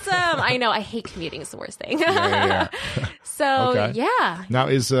sweet. Awesome. I know. I hate commuting. It's the worst thing. Yeah. So yeah. Now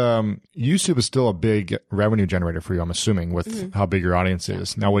is YouTube is still a big revenue generator for you? I'm assuming with how big your audience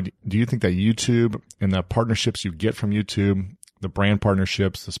is. Now, do you think that YouTube and the partnerships you get from YouTube, the brand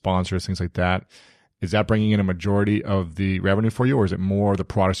partnerships, the sponsors, things like that, is that bringing in a majority of the revenue for you, or is it more the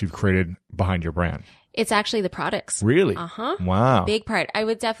products you've created behind your brand? It's actually the products. Really? Wow. Big part. I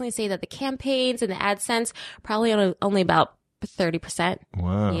would definitely say that the campaigns and the AdSense probably only about 30%.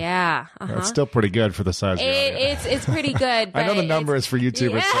 Wow. Yeah. That's still pretty good for the size of your audience. It's pretty good. I know the numbers for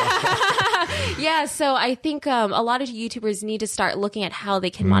YouTubers. Yeah, so I think a lot of YouTubers need to start looking at how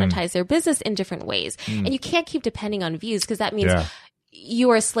they can monetize their business in different ways. And you can't keep depending on views, because that means you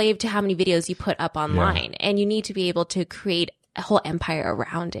are a slave to how many videos you put up online. And you need to be able to create a whole empire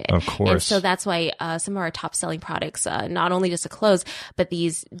around it. Of course. And so that's why some of our top selling products, not only just the clothes, but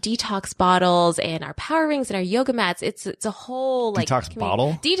these detox bottles and our power rings and our yoga mats. It's a whole like Detox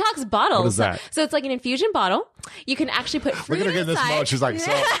bottle? Detox bottle. What is that? So it's like an infusion bottle. You can actually put fruit Look at her getting this inside. mode. She's like,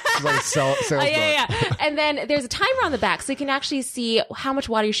 sales Yeah. And then there's a timer on the back, so you can actually see how much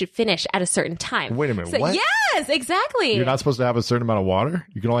water you should finish at a certain time. Wait a minute, So, what? Yes, exactly. You're not supposed to have a certain amount of water?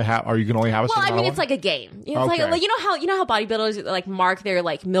 You can only have a Well, certain I amount mean, of it's water? like a game. It's Okay. like you know how bodybuilders like mark their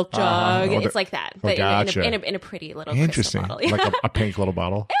like milk jug. Uh-huh. It's like that, Oh, but gotcha. in a pretty little Interesting. crystal bottle. Like a pink little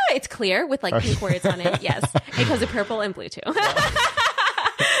bottle. Yeah, it's clear with like pink words on it. Yes, it comes in purple and blue too.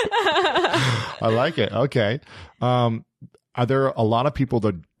 I like it. Okay. Are there a lot of people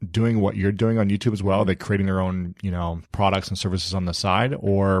that are doing what you're doing on YouTube as well? Are they creating their own, products and services on the side,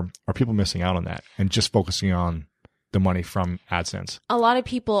 or are people missing out on that and just focusing on the money from AdSense? A lot of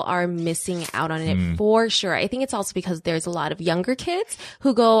people are missing out on it for sure. I think it's also because there's a lot of younger kids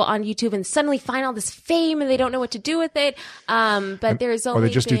who go on YouTube and suddenly find all this fame and they don't know what to do with it. But there's only Or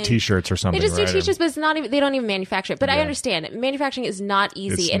they just do T-shirts or something. They just do right? T-shirts, but it's not even, they don't even manufacture it. But I Yeah. understand manufacturing is not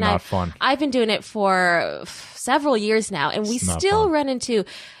easy. It's and not fun. I've been doing it for several years now, and we It's not still fun. run into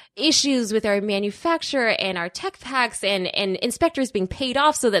issues with our manufacturer and our tech packs and inspectors being paid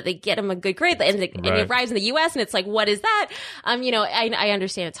off so that they get them a good grade and it Right. arrives in the US and it's like, what is that? I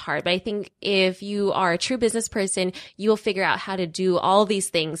understand it's hard, but I think if you are a true business person, you will figure out how to do all these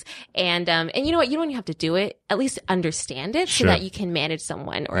things. And you know what? You don't even have to do it. At least understand it Sure. so that you can manage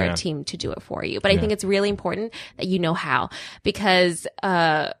someone or Yeah. a team to do it for you. But I think it's really important that you know how, because,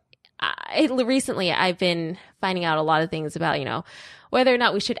 recently I've been finding out a lot of things about, whether or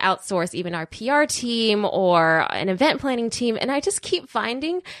not we should outsource even our PR team or an event planning team. And I just keep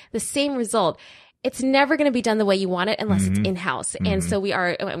finding the same result. It's never going to be done the way you want it unless it's in-house. And so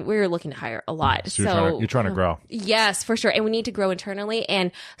we're looking to hire a lot. So you're trying to grow. Yes, for sure. And we need to grow internally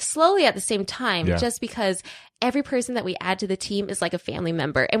and slowly at the same time, Yeah. just because every person that we add to the team is like a family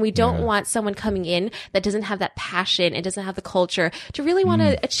member. And we don't want someone coming in that doesn't have that passion and doesn't have the culture to really want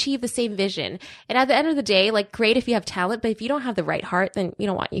to achieve the same vision. And at the end of the day, like, great if you have talent, but if you don't have the right heart, then we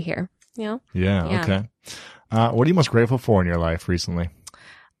don't want you here. Yeah. Yeah. Okay. What are you most grateful for in your life recently?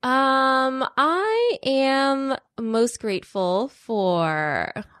 I am most grateful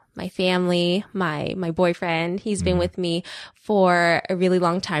for my family, my boyfriend. He's been with me for a really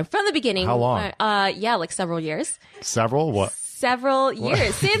long time from the beginning. How long? Like several years. Several? What? Several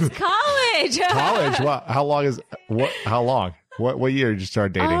years since college. College? What? How long is what? How long? What year did you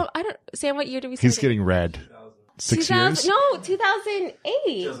start dating? I don't. Sam, what year did we start? He's getting red. 6 years? No,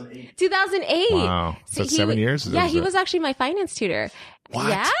 2008. 2008. Wow. So that's 7 years? Yeah, he was actually my finance tutor. What?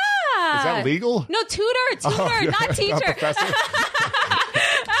 Yeah. Is that legal? No, tutor, not teacher. Not professor?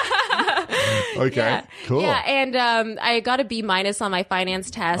 Okay, Yeah. cool. Yeah, and I got a B- on my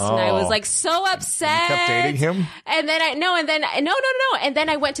finance test, and I was like so upset. You kept dating him? And then no, and then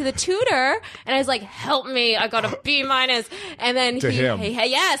I went to the tutor, and I was like, "Help me! I got a B-." And then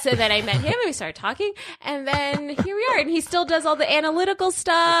yes, and then I met him, and we started talking, and then here we are, and he still does all the analytical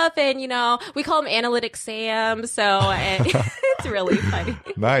stuff, and we call him Analytic Sam, so it's really funny.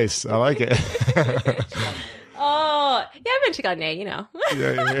 Nice. I like it. Oh, yeah, I eventually got an A,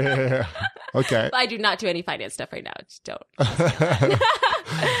 Yeah. Okay. But I do not do any finance stuff right now. Just don't.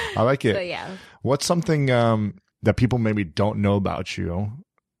 I like it. So yeah. What's something that people maybe don't know about you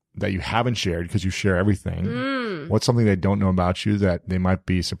that you haven't shared because you share everything? What's something they don't know about you that they might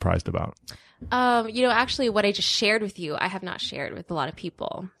be surprised about? Actually what I just shared with you, I have not shared with a lot of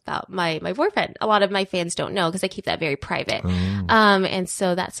people about my boyfriend. A lot of my fans don't know because I keep that very private. And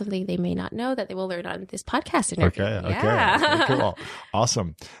so that's something they may not know that they will learn on this podcast interview. Okay. Yeah. Okay, cool.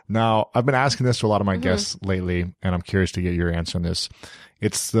 Awesome. Now, I've been asking this to a lot of my guests lately, and I'm curious to get your answer on this.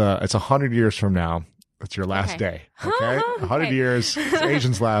 It's 100 years from now. It's your last day. Okay. 100 Okay. years.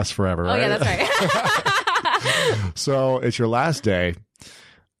 Asians last forever, right? Oh yeah, that's right. So it's your last day.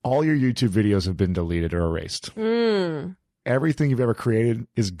 All your YouTube videos have been deleted or erased. Everything you've ever created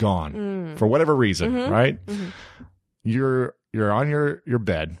is gone for whatever reason, right? You're on your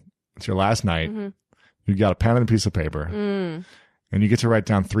bed. It's your last night. You got a pen and a piece of paper, and you get to write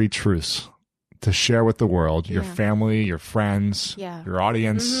down 3 truths to share with the world, your family, your friends, your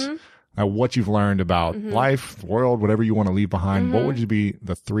audience, what you've learned about life, the world, whatever you want to leave behind. What would you be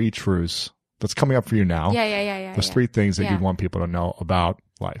the 3 truths that's coming up for you now? Yeah. There's 3 things that you'd want people to know about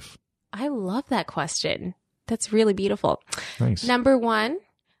life. I love that question. That's really beautiful. Nice. Number 1,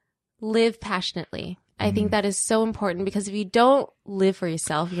 live passionately. I think that is so important because if you don't live for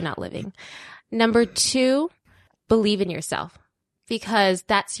yourself, you're not living. Number 2, believe in yourself because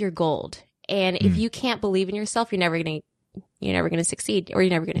that's your gold. And if you can't believe in yourself, you're never going to you're never going to succeed or you're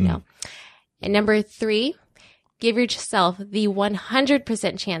never going to know. And number 3, give yourself the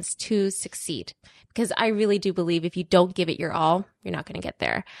 100% chance to succeed. Because I really do believe if you don't give it your all, you're not going to get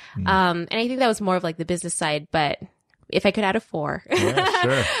there. And I think that was more of like the business side, but if I could add a 4, Yeah,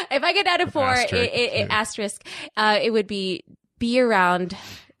 sure. if I could add a 4, asterisk, it would be around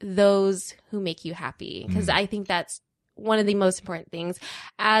those who make you happy. Because I think that's one of the most important things.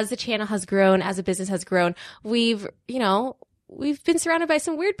 As the channel has grown, as the business has grown, we've been surrounded by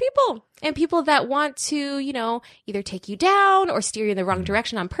some weird people and people that want to, either take you down or steer you in the wrong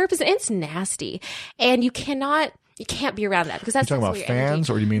direction on purpose. And it's nasty. And you can't be around that because that's talking about fans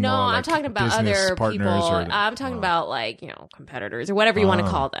energy. Or you mean no, more I'm like talking about business other partners people. or, I'm talking about like, competitors or whatever you want to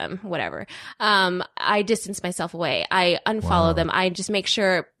call them, whatever. I distance myself away. I unfollow them. I just make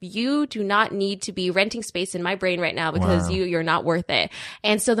sure you do not need to be renting space in my brain right now because you're not worth it.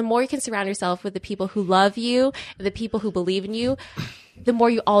 And so the more you can surround yourself with the people who love you, the people who believe in you, the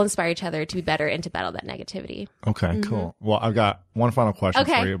more you all inspire each other to be better and to battle that negativity. Okay, cool. Well, I've got one final question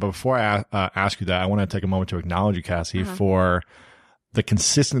for you. But before I ask you that, I want to take a moment to acknowledge you, Cassey, for the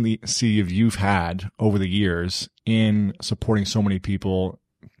consistency you've had over the years in supporting so many people,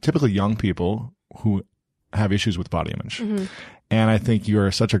 typically young people who have issues with body image. And I think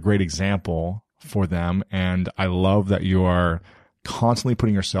you're such a great example for them. And I love that you are constantly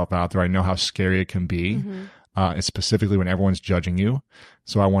putting yourself out there. I know how scary it can be. Specifically when everyone's judging you.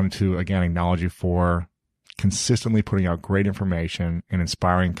 So I wanted to, again, acknowledge you for consistently putting out great information and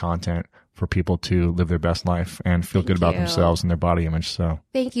inspiring content for people to live their best life and feel good about themselves and their body image. So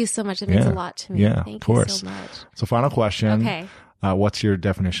thank you so much. It means a lot to me. Yeah, thank of course. you so much. So final question. Okay. What's your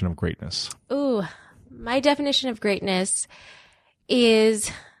definition of greatness? Ooh, my definition of greatness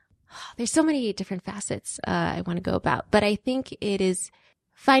is, there's so many different facets I want to go about, but I think it is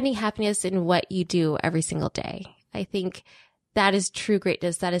finding happiness in what you do every single day. I think that is true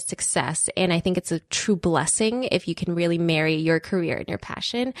greatness. That is success. And I think it's a true blessing if you can really marry your career and your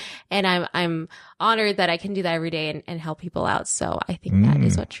passion. And I'm honored that I can do that every day and help people out. So I think that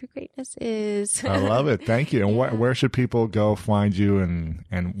is what true greatness is. I love it. Thank you. And where should people go find you and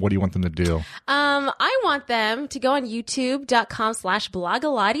what do you want them to do? I want them to go on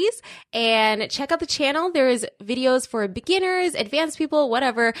youtube.com/blogilates and check out the channel. There is videos for beginners, advanced people,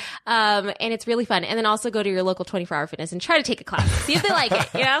 whatever. And it's really fun. And then also go to your local 24-hour fitness and try to take a class. See if they like it,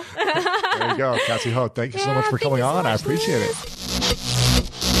 There you go. Cassey Ho, thank you so much for coming on. I appreciate it.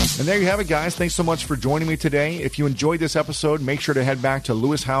 And there you have it, guys. Thanks so much for joining me today. If you enjoyed this episode, make sure to head back to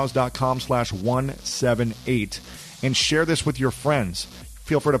lewishowes.com/178 and share this with your friends.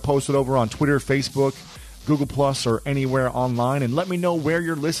 Feel free to post it over on Twitter, Facebook, Google Plus, or anywhere online. And let me know where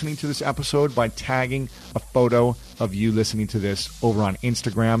you're listening to this episode by tagging a photo of you listening to this over on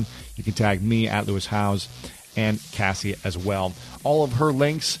Instagram. You can tag me at Lewis Howes and Cassey as well. All of her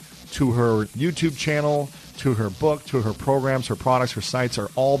links to her YouTube channel, to her book, to her programs, her products, her sites are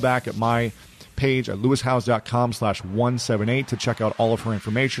all back at my page at lewishowes.com/178 to check out all of her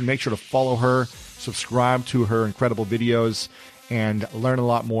information. Make sure to follow her, subscribe to her incredible videos, and learn a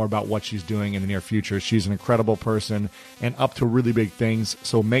lot more about what she's doing in the near future. She's an incredible person and up to really big things,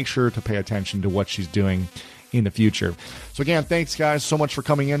 so make sure to pay attention to what she's doing in the future. So again, thanks guys so much for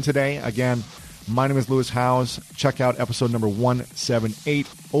coming in today. Again, my name is Lewis Howes. Check out episode number 178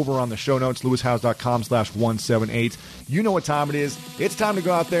 over on the show notes, lewishowes.com/178. You know what time it is. It's time to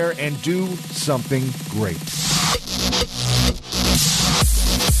go out there and do something great.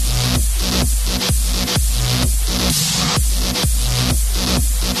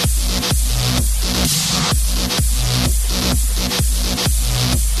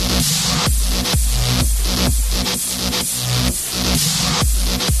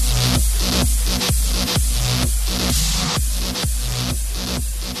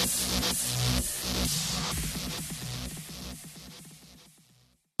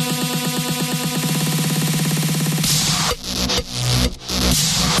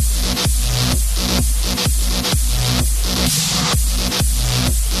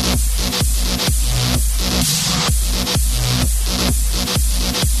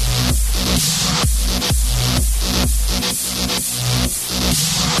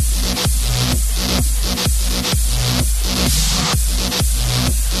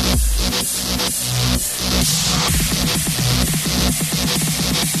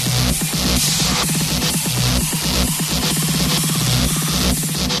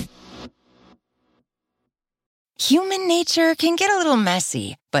 Human nature can get a little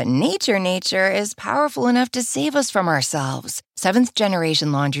messy, but nature is powerful enough to save us from ourselves. Seventh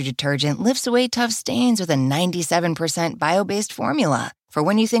Generation Laundry Detergent lifts away tough stains with a 97% bio-based formula. For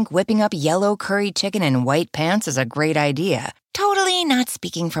when you think whipping up yellow curry chicken in white pants is a great idea, totally not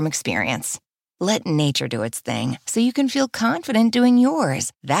speaking from experience. Let nature do its thing so you can feel confident doing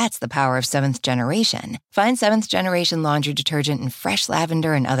yours. That's the power of Seventh Generation. Find Seventh Generation laundry detergent in fresh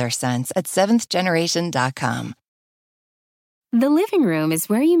lavender and other scents at seventhgeneration.com. The living room is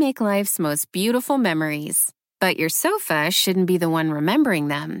where you make life's most beautiful memories. But your sofa shouldn't be the one remembering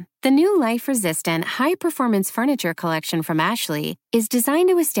them. The new life-resistant, high-performance furniture collection from Ashley is designed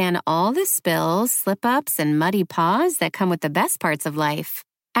to withstand all the spills, slip-ups, and muddy paws that come with the best parts of life.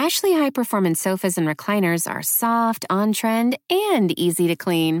 Ashley high-performance sofas and recliners are soft, on-trend, and easy to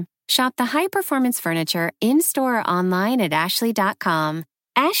clean. Shop the high-performance furniture in-store or online at ashley.com.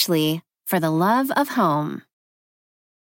 Ashley, for the love of home.